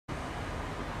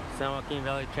Joaquin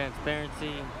Valley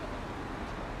Transparency.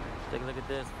 Take a look at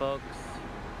this, folks.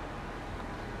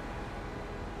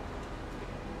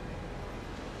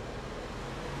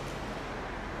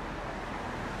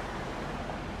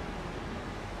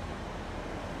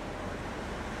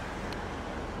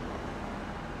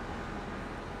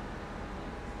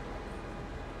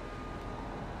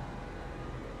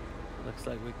 Looks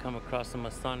like we come across a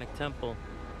Masonic temple.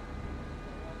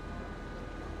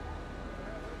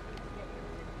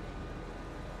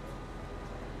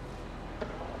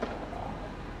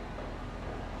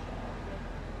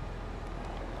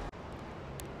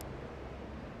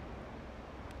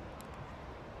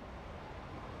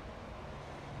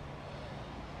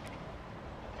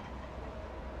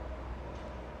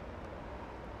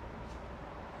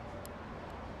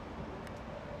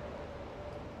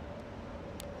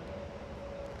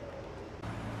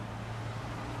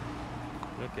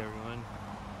 Look, everyone,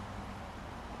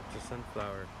 it's a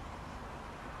sunflower.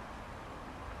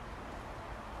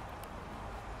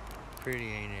 Pretty,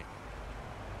 ain't it?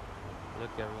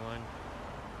 Look, everyone.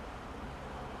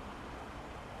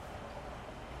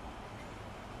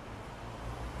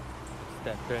 It's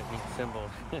that threatening symbol.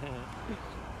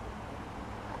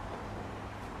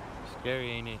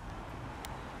 Scary, ain't it?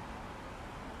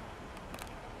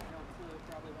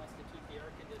 Probably wants to keep the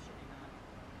air conditioning on.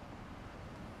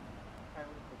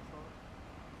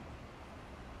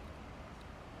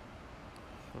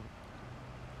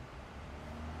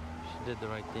 She did the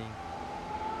right thing.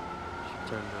 She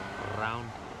turned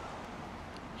around.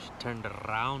 She turned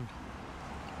around.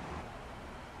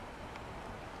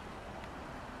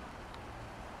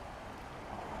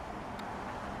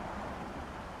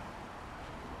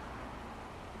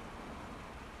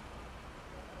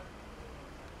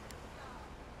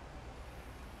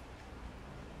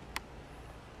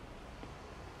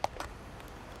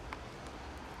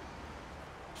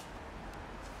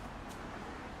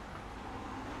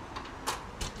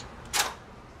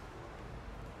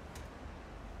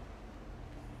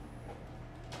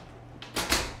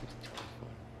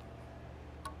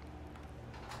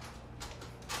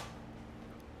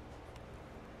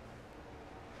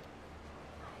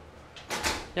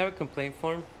 You have a complaint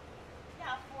form?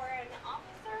 Yeah, for an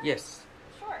officer? Yes.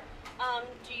 Sure.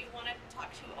 Do you want to talk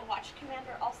to a watch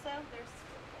commander also?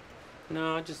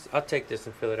 No, I'll take this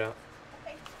and fill it out.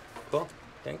 Okay. Cool.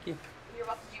 Thank you. You're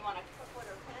welcome. Do you want a clipboard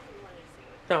or a pen, or you want to see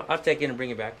it? No, I'll take it and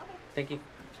bring it back. Okay. Thank you.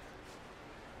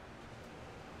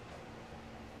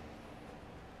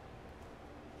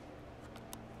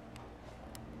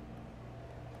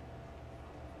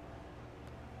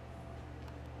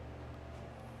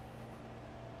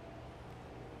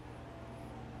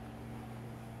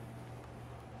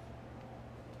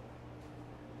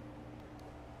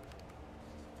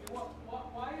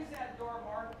 Why is that door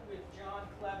marked with John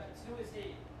Clemens? Who is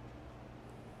he?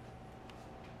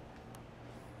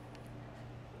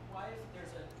 Why is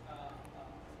there's a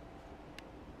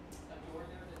door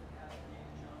there that has the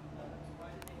name John Clemens? Why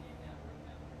did they name that room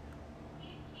that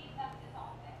way? That's his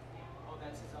office now. Oh,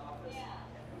 that's his office? Yeah.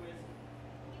 And who is he?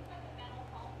 He's like a mental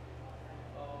health worker.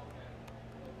 Oh, okay.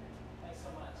 Thanks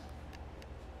so much.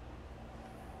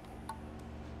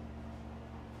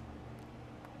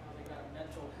 Now they got a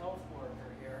mental health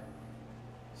worker here.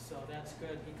 So that's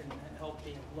good. He can help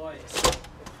the employees.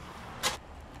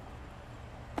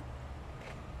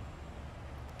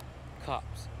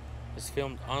 Cops is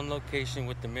filmed on location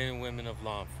with the men and women of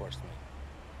law enforcement.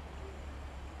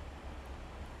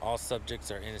 All subjects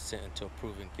are innocent until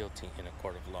proven guilty in a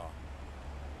court of law.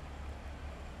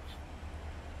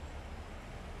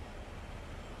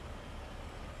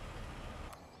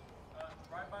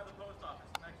 Right by the post office,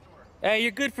 next door. Hey,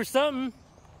 you're good for something.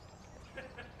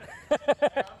 I'm just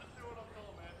doing what I'm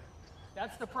told, man.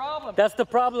 That's the problem. That's the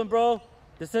problem, bro.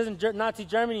 This isn't Nazi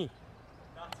Germany.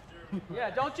 Nazi Germany. Yeah,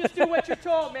 don't just do what you're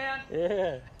told, man.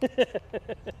 Yeah.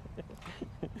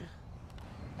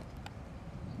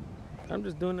 I'm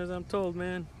just doing as I'm told,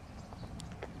 man.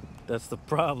 That's the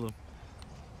problem.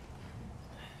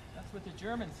 That's what the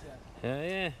Germans said. Hell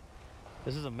yeah.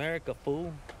 This is America,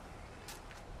 fool.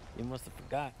 You must have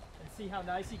forgot. And see how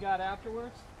nice he got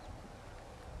afterwards?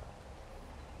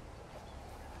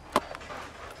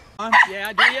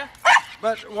 Yeah, do you?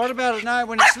 But what about at night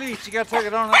when he sleeps? You got to take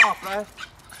it on and off, right?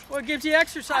 Well, it gives you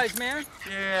exercise, man.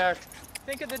 Yeah.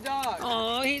 Think of the dog.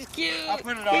 Oh, he's cute. I'll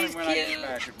put it on him when I get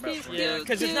back. Yeah,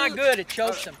 because it's not good. It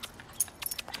chokes him.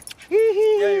 Yeah,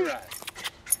 you're right.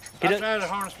 I've tried the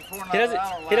harness before.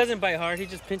 He doesn't bite hard. He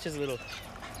just pinches a little.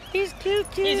 He's cute.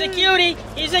 He's a cutie.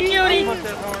 He's a cutie. Put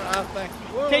that harness. I think.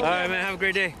 Whoa. All right, man. Have a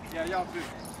great day. Yeah, y'all do.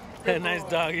 That nice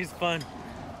dog. He's fun.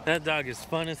 That dog is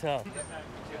fun as hell.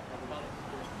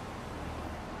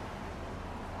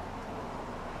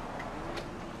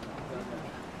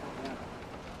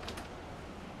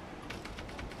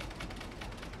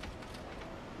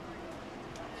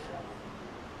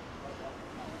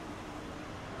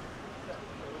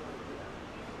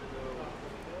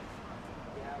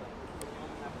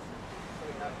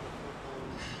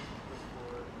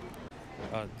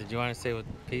 Oh, did you want to say with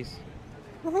peace?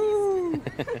 Woohoo!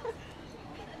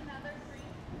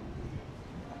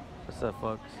 What's up,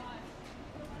 folks?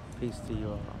 Peace to you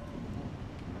all.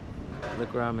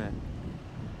 Look where I'm at.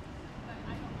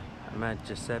 I'm at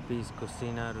Giuseppe's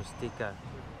Cocina Rustica.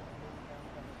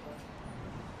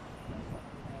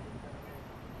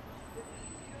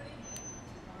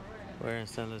 We're in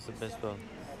San Luis Obispo.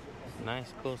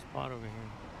 Nice, cool spot over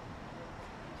here.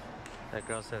 That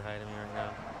girl said hi to me right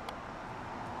now.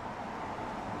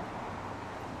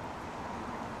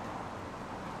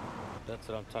 That's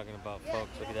what I'm talking about, folks.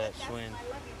 Look at that Schwinn.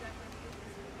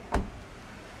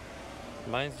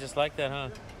 Mine's just like that, huh?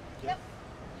 Yep.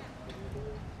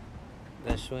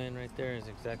 That Schwinn right there is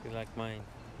exactly like mine.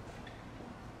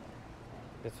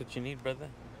 That's what you need, brother.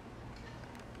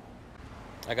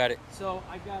 I got it. So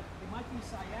I got, it might be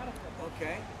sciatica.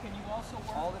 Okay. Can you also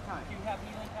work? All the time. Do you have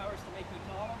healing powers to make me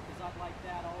taller? Because I'd like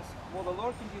that also. Well, the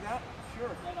Lord can do that. Sure.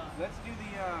 Right on. Let's do the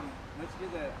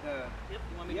Yep,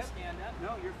 you want me to stand up?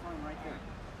 No, you're fine right there.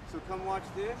 So come watch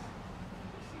this.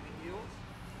 See the heels?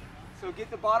 So get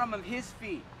the bottom of his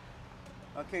feet.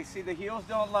 Okay, see the heels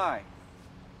don't lie.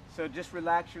 So just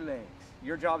relax your legs.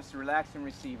 Your job is to relax and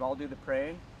receive. I'll do the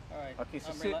praying. All right. Okay,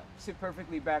 so sit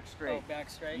perfectly back straight. Oh, back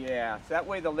straight? Yeah, so that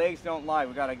way the legs don't lie.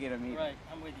 We gotta get them even. Right,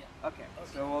 I'm with you. Okay,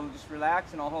 so we'll just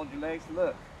relax and I'll hold your legs.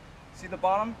 Look, see the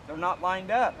bottom? They're not lined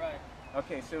up. Right.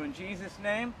 Okay, so in Jesus'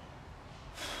 name,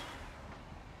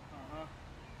 Uh-huh.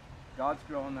 God's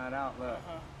growing that out. Look,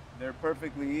 Uh-huh. they're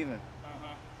perfectly even.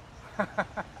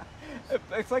 Uh-huh.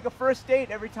 It's like a first date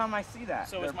every time I see that.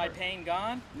 So is my pain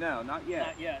gone? No, not yet.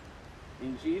 Not yet.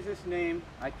 In Jesus' name,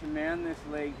 I command this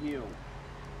leg healed.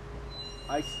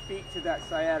 I speak to that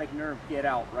sciatic nerve, get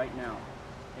out right now.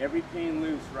 Every pain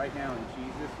loose right now in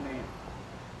Jesus' name.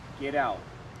 Get out.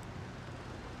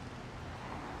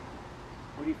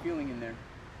 What are you feeling in there?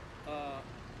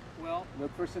 Well,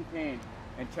 Look for some pain.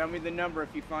 And tell me the number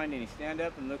if you find any. Stand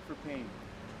up and look for pain.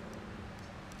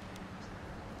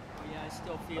 oh yeah, I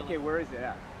still feel Okay, it. where is it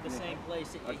at? The same place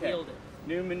that you Okay. healed it.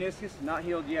 New meniscus, not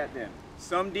healed yet then.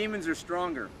 Some demons are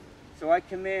stronger. So I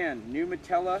command new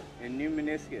patella and new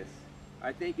meniscus.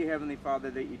 I thank you, Heavenly Father,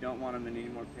 that you don't want them in any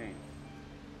more pain.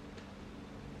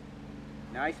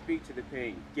 Now I speak to the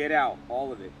pain. Get out,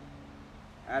 all of it.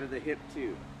 Out of the hip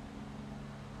too.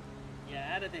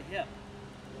 Yeah, out of the hip.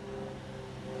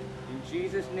 In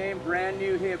Jesus' name, brand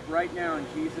new hip right now in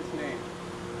Jesus' name.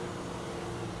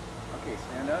 Okay,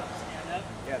 stand up. Stand up.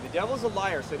 Yeah, the devil's a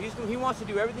liar, so he wants to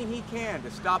do everything he can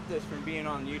to stop this from being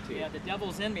on YouTube. Yeah, the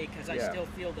devil's in me because I Yeah. still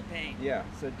feel the pain. Yeah,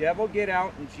 so devil, get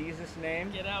out in Jesus'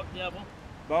 name. Get out, devil.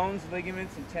 Bones,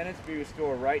 ligaments, and tendons be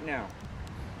restored right now.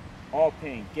 All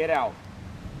pain, get out.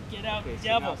 Get out, Okay,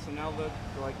 devil. so now look,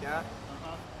 go like that.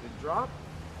 Uh-huh. The drop,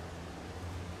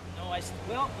 No,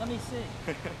 well, let me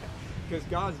see. because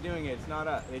God's doing it, it's not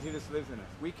us. He just lives in us.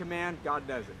 We command, God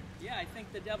does it. Yeah, I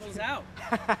think the devil's out.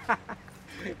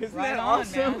 Isn't Right that on,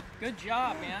 awesome? man. Good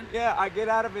job, man. Yeah, I get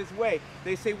out of his way.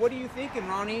 They say, what are you thinking,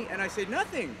 Ronnie? And I say,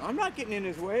 nothing. I'm not getting in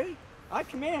his way. I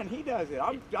command, he does it.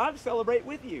 I celebrate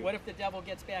with you. What if the devil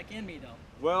gets back in me, though?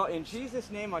 Well, in Jesus'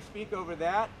 name, I speak over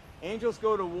that. Angels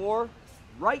go to war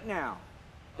right now.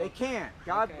 They can't.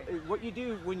 God, Okay. what you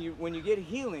do when you get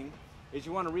healing is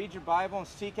you want to read your Bible and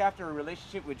seek after a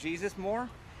relationship with Jesus more.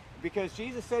 Because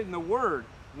Jesus said in the Word,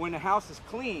 when the house is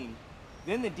clean,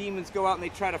 then the demons go out and they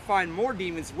try to find more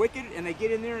demons wicked, and they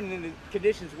get in there and then the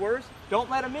condition's worse. Don't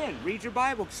let them in. Read your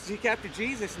Bible, seek after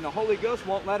Jesus, and the Holy Ghost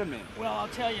won't let them in. Well, I'll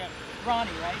tell you, Ronnie,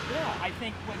 right? Yeah. I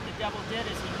think what the devil did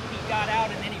is he got out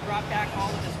and then he brought back all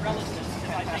of his relatives,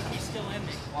 and I think he's still in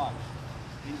me. Watch.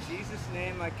 In Jesus'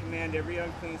 name, I command every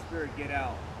unclean spirit, get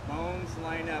out. Bones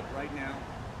line up right now.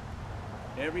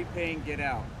 Every pain, get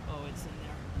out. Oh, it's in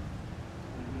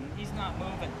there. He's not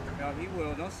moving. God, he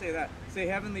will. Don't say that. Say,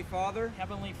 Heavenly Father,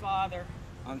 Heavenly Father,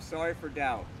 I'm sorry for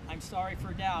doubt. I'm sorry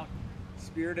for doubt.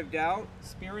 Spirit of doubt,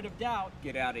 Spirit of doubt,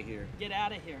 get out of here. get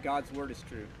out of here. God's word is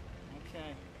true.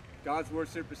 Okay. God's word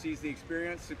supersedes the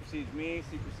experience, supersedes me,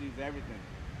 supersedes everything.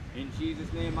 In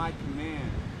Jesus' name, I command.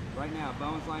 Right now,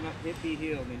 bones line up, hip be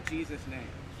healed. In Jesus' name.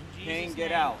 In Pain, Jesus' get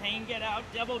name, out. Pain, get out.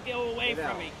 Devil, go away Get from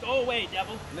out. me. Go away,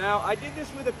 devil. Now, I did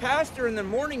this with a pastor in the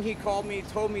morning. He called me,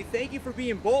 told me, thank you for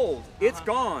being bold. It's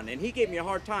gone. And he gave me a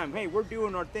hard time. Hey, we're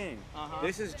doing our thing.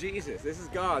 This is Jesus. This is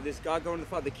God. This is God going to the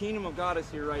Father. The kingdom of God is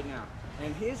here right now.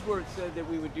 And his word said that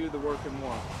we would do the work and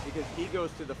more because he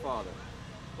goes to the Father.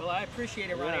 Well, I appreciate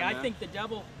it, Ronnie. Yeah, I man. think the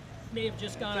devil may have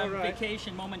just gone It's on all right.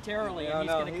 vacation momentarily, No, and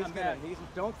he's going to come back.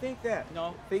 Don't think that.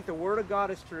 No. Think the word of God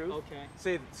is true.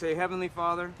 Okay. Say, Heavenly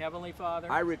Father, Heavenly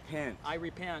Father, I repent I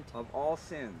repent of all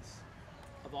sins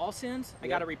Of all sins? I Yep.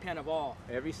 got to repent of all.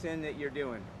 Every sin that you're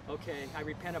doing. Okay, I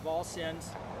repent of all sins,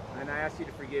 And I ask you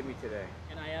to forgive me today.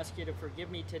 and I ask you to forgive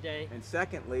me today. And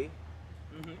secondly,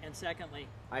 And secondly,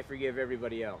 I forgive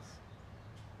everybody else.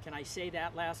 can I say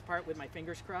that last part with my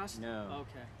fingers crossed? No.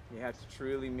 Okay. You have to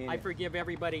truly mean I it. forgive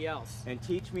everybody else. And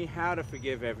teach me how to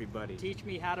forgive everybody. Teach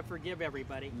me how to forgive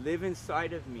everybody. Live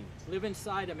inside of me Live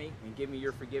inside of me and give me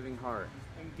your forgiving heart.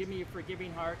 and give me a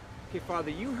forgiving heart. Okay,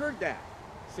 Father, you heard that.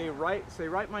 Say,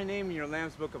 write my name in your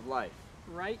Lamb's Book of Life.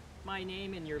 Write my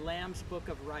name in your Lamb's Book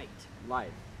of Right.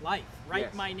 Life. Life. Write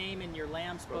Yes. my name in your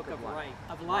Lamb's Book of life. Right.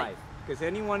 Of life. Because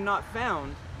anyone not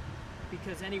found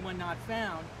Because anyone not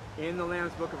found in the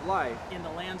Lamb's Book of Life in the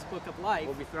Lamb's Book of Life,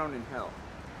 will be thrown in hell.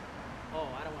 oh,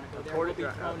 I don't want to go there, will be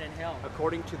thrown in hell.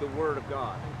 According to the Word of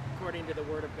God, According to the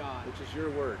Word of God, which is your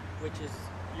Word. which is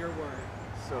your Word.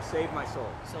 So save my soul.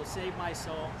 So save my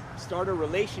soul. Start a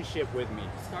relationship with me.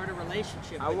 Start a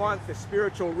relationship I with want the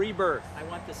spiritual rebirth me. I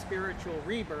want the spiritual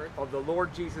rebirth of the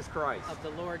Lord Jesus Christ. of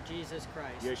the Lord Jesus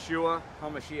Christ. Yeshua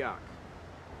HaMashiach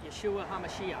Yeshua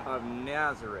HaMashiach of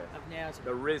Nazareth, of Nazareth.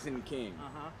 the risen King,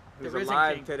 The who's risen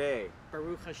alive King. today.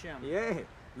 Baruch Hashem. Yeah,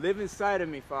 live inside of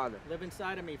me, Father. Live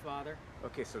inside of me, Father.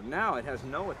 Okay, so now it has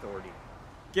no authority.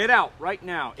 Get out right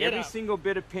now. Get Every out. single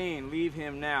bit of pain, leave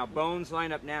him now. Bones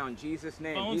line up now in Jesus'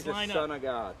 name. Bones He's the line Son up. of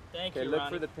God. Thank Okay, you, look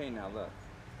Ronnie. for the pain now. Look.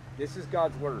 This is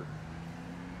God's word.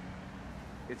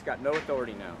 It's got no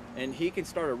authority now. And he can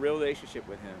start a real relationship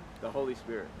with him, the Holy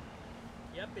Spirit.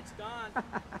 Yep, it's gone.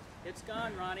 It's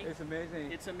gone, Ronnie. It's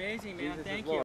amazing. It's amazing, man. Jesus is Thank Lord. you.